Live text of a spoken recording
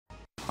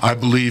I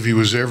believe he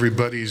was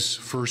everybody's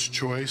first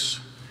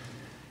choice,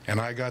 and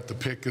I got the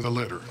pick of the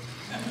litter.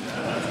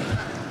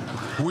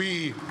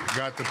 We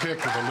got the pick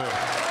of the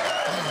litter.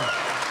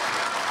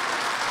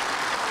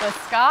 The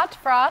Scott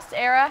Frost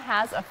era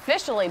has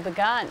officially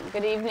begun.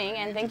 Good evening,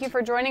 and thank you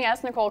for joining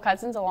us. Nicole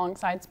Cousins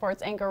alongside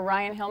sports anchor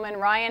Ryan Hillman.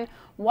 Ryan,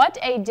 what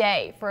a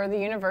day for the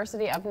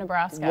University of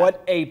Nebraska.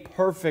 What a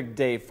perfect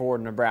day for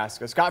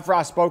Nebraska. Scott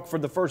Frost spoke for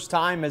the first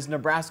time as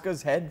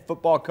Nebraska's head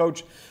football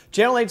coach.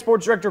 Channel 8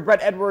 sports director Brett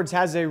Edwards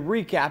has a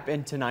recap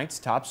in tonight's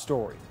top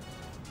story.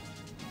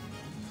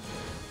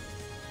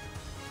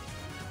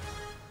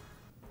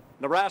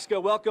 Nebraska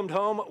welcomed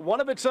home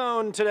one of its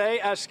own today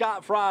as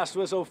Scott Frost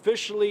was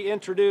officially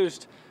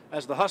introduced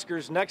as the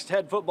Huskers' next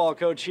head football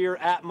coach here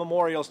at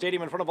Memorial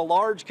Stadium in front of a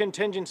large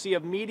contingency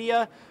of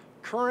media,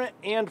 current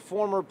and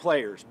former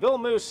players. Bill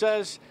Moose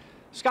says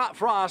Scott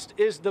Frost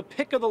is the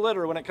pick of the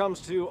litter when it comes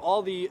to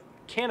all the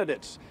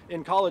candidates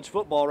in college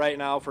football right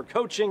now for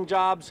coaching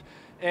jobs.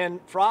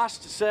 And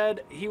Frost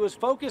said he was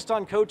focused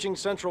on coaching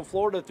Central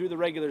Florida through the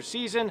regular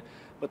season,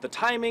 but the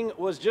timing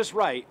was just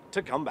right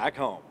to come back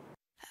home.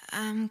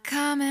 I'm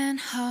coming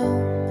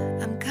home,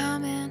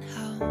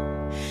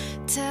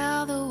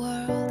 tell the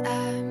world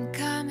I'm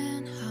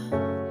coming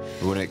home.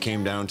 When it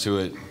came down to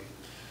it,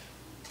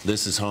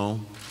 this is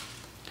home,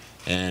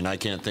 and I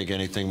can't think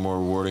anything more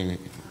rewarding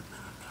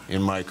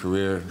in my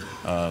career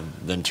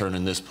than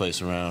turning this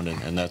place around,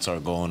 and that's our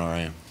goal and our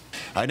aim.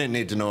 I didn't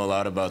need to know a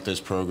lot about this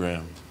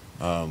program.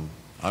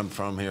 I'm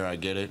from here, I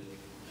get it.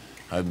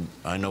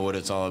 I know what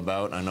it's all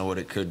about, I know what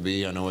it could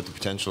be, I know what the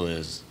potential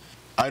is.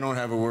 I don't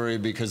have a worry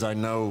because I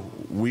know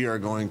we are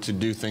going to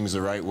do things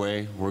the right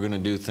way. We're going to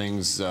do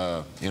things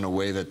in a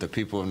way that the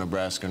people of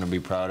Nebraska are going to be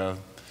proud of.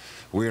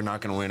 We are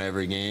not going to win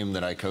every game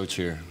that I coach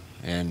here,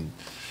 and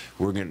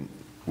we're going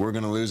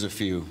to lose a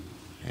few,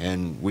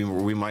 and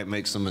we might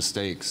make some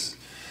mistakes.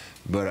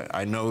 But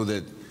I know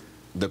that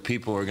the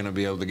people are going to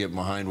be able to get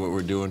behind what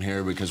we're doing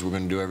here because we're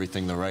going to do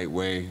everything the right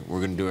way. We're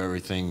going to do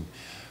everything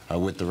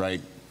with the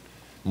right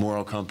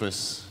moral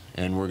compass,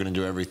 and we're going to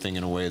do everything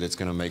in a way that's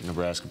going to make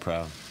Nebraska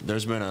proud.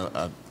 There's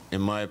been, in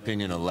my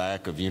opinion, a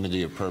lack of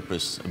unity of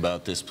purpose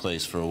about this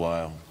place for a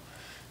while.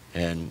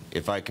 And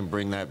if I can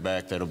bring that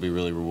back, that'll be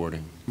really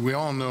rewarding. We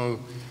all know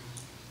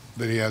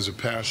that he has a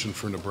passion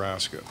for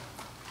Nebraska.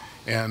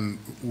 And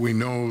we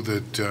know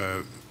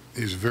that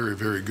he's a very,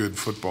 very good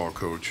football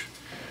coach.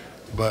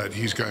 But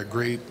he's got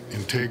great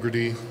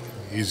integrity.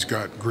 He's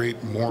got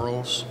great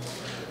morals.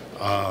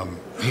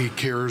 He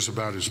cares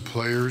about his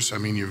players. I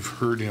mean, you've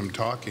heard him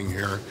talking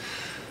here,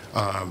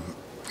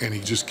 and he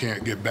just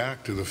can't get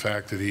back to the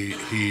fact that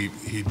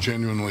he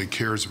genuinely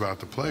cares about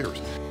the players.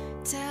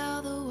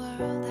 Tell the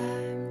world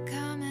I'm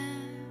coming.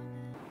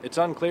 It's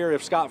unclear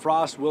if Scott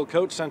Frost will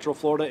coach Central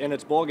Florida in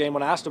its bowl game.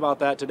 When asked about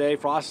that today,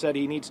 Frost said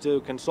he needs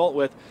to consult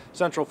with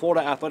Central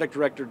Florida Athletic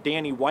Director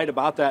Danny White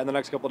about that in the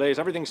next couple of days.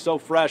 Everything's so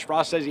fresh.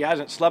 Frost says he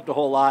hasn't slept a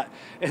whole lot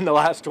in the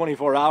last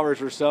 24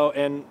 hours or so,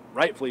 and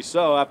rightfully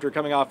so after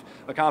coming off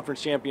a conference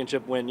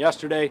championship win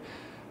yesterday.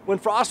 When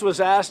Frost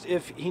was asked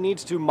if he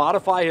needs to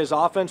modify his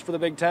offense for the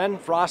Big Ten,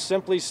 Frost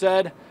simply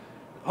said,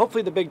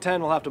 hopefully the Big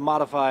Ten will have to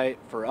modify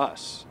for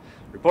us.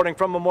 Reporting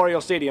from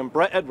Memorial Stadium,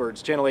 Brett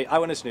Edwards, Channel 8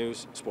 Eyewitness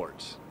News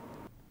Sports.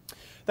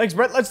 Thanks,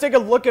 Brett. Let's take a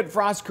look at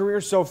Frost's career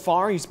so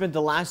far. He spent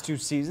the last two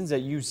seasons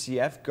at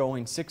UCF,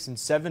 going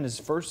 6-7 his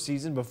first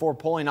season before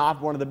pulling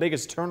off one of the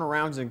biggest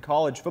turnarounds in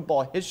college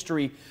football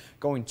history,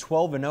 going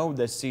 12-0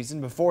 this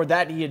season. Before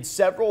that, he had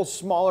several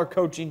smaller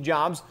coaching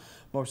jobs,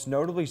 most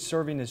notably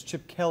serving as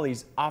Chip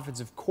Kelly's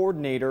offensive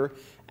coordinator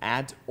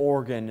at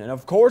Oregon. And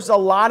of course, a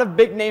lot of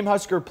big-name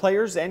Husker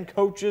players and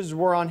coaches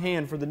were on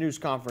hand for the news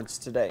conference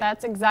today.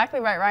 That's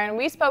exactly right, Ryan.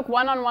 We spoke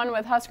one-on-one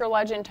with Husker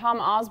legend Tom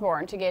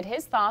Osborne to get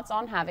his thoughts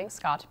on having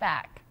Scott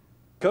back.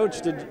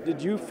 Coach,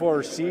 did you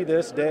foresee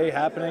this day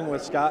happening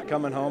with Scott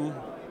coming home?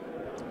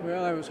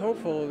 Well, I was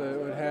hopeful that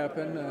it would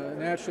happen.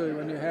 Naturally,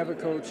 when you have a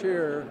coach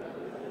here,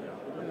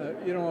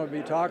 you don't want to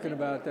be talking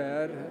about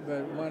that,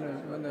 but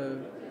when the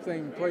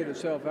thing played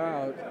itself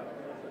out,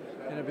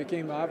 and it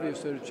became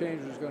obvious that a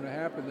change was going to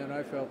happen, then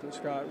I felt that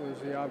Scott was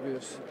the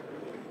obvious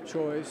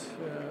choice,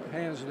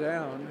 hands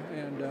down.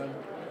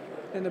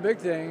 And the big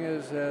thing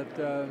is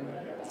that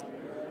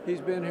he's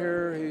been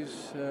here,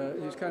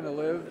 he's kind of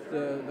lived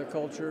the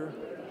culture,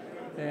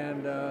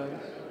 and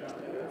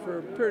for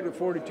a period of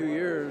 42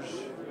 years,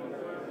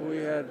 we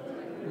had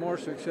more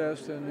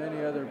success than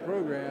any other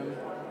program,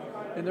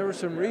 and there were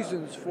some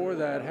reasons for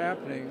that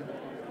happening.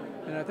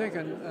 And I think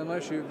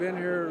unless you've been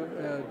here,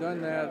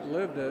 done that,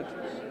 lived it,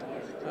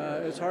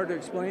 it's hard to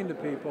explain to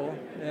people,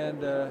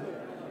 and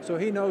so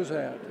he knows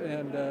that,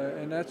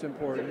 and that's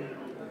important.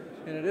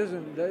 And it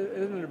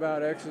isn't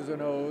about X's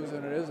and O's,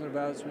 and it isn't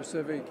about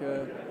specific,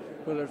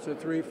 whether it's a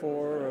 3-4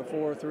 or a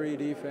 4-3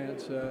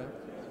 defense.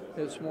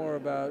 It's more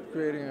about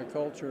creating a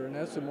culture, and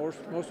that's the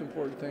most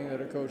important thing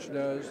that a coach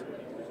does.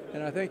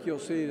 And I think you'll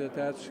see that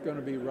that's going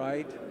to be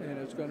right, and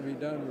it's going to be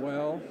done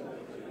well.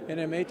 And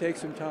it may take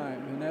some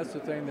time, and that's the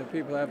thing that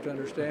people have to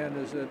understand,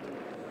 is that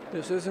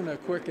this isn't a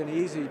quick and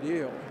easy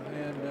deal.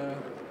 And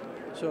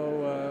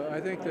So I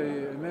think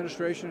the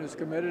administration is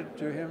committed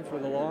to him for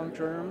the long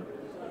term,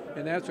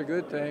 and that's a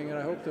good thing, and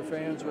I hope the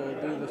fans will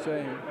do the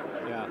same.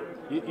 Yeah,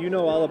 you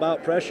know all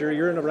about pressure.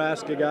 You're a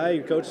Nebraska guy.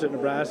 You coached at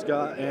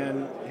Nebraska,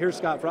 and here's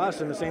Scott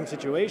Frost in the same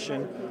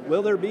situation.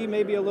 Will there be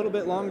maybe a little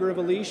bit longer of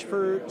a leash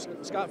for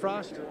Scott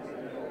Frost?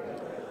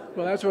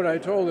 Well, that's what I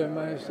told him.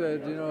 I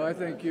said, you know, I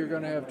think you're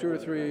going to have 2 or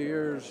 3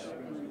 years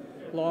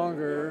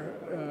longer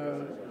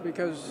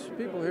because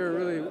people here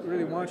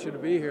really want you to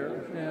be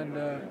here, and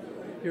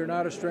you're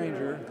not a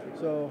stranger.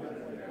 So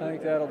I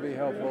think that'll be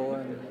helpful.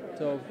 And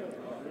so,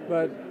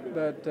 but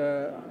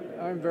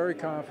I'm very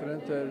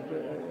confident that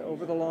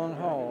over the long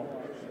haul,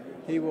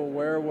 he will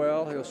wear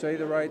well. He'll say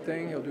the right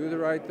thing. He'll do the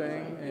right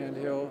thing, and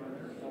he'll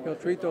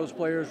treat those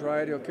players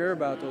right. He'll care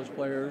about those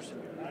players.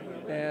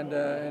 And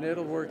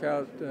it'll work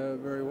out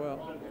very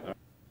well.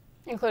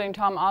 Including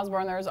Tom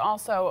Osborne, there was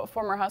also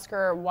former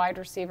Husker wide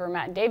receiver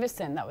Matt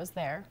Davison that was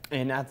there.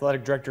 And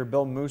athletic director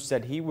Bill Moose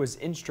said he was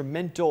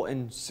instrumental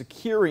in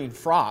securing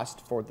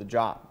Frost for the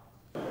job.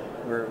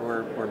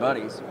 We're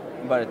buddies,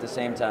 but at the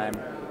same time,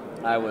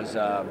 I was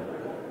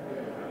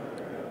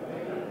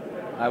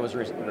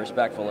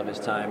respectful of his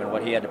time and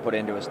what he had to put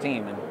into his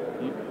team,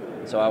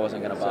 and so I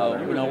wasn't going to bother.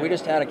 So, you know, we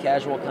just had a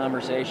casual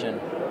conversation,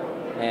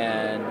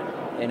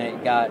 and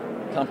it got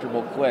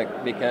comfortable quick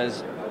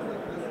because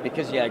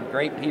you had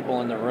great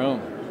people in the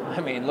room.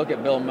 I mean, look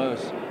at Bill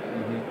Moose.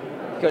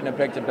 Couldn't have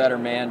picked a better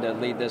man to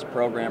lead this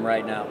program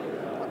right now,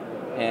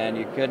 and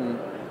you couldn't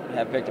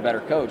have picked a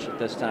better coach at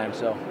this time.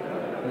 So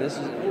this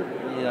is,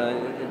 you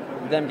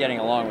know, them getting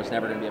along was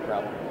never going to be a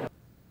problem.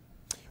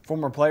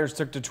 Former players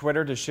took to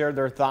Twitter to share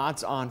their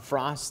thoughts on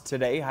Frost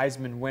today.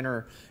 Heisman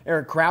winner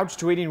Eric Crouch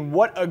tweeting,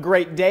 "What a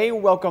great day.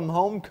 Welcome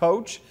home,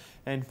 coach."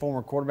 And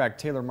former quarterback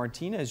Taylor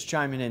Martinez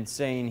chiming in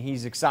saying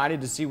he's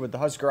excited to see what the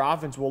Husker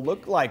offense will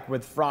look like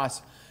with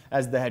Frost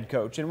as the head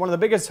coach. And one of the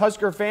biggest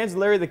Husker fans,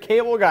 Larry the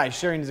Cable Guy,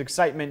 sharing his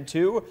excitement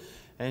too.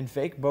 And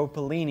fake Bo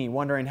Pelini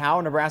wondering how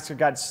Nebraska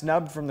got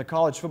snubbed from the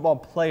college football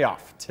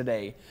playoff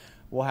today.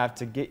 We'll have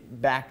to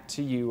get back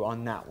to you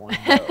on that one.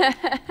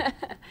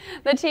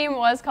 The team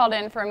was called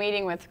in for a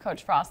meeting with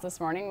Coach Frost this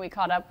morning. We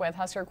caught up with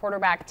Husker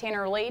quarterback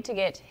Tanner Lee to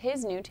get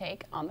his new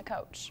take on the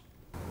coach.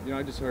 You know,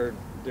 I just heard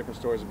different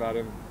stories about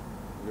him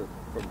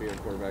from being a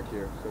quarterback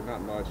here, so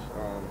not much.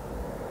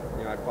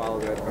 You know, I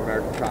followed the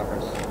American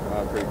Conference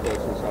pretty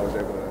closely, so I was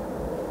able to,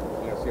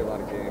 you know, see a lot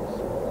of games.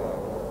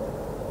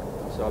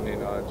 So I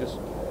mean, just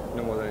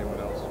no more than anyone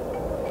else.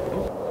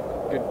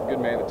 Good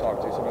man to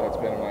talk to, somebody that's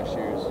been in my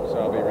shoes. So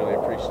I'll be really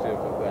appreciative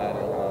of that,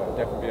 and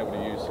definitely be able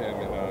to use him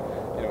in,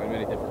 you know, in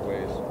many different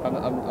ways.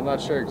 I'm not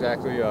sure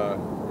exactly. You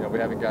know, we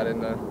haven't got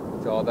into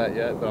all that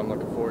yet, but I'm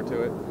looking forward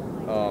to it.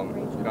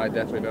 You know, I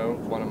definitely know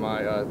one of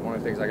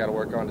the things I got to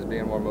work on is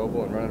being more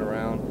mobile and running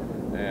around,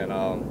 and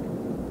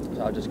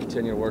so I'll just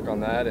continue to work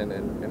on that and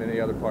any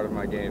other part of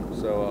my game.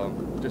 So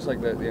just like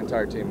the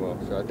entire team will.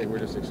 So I think we're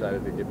just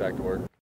excited to get back to work.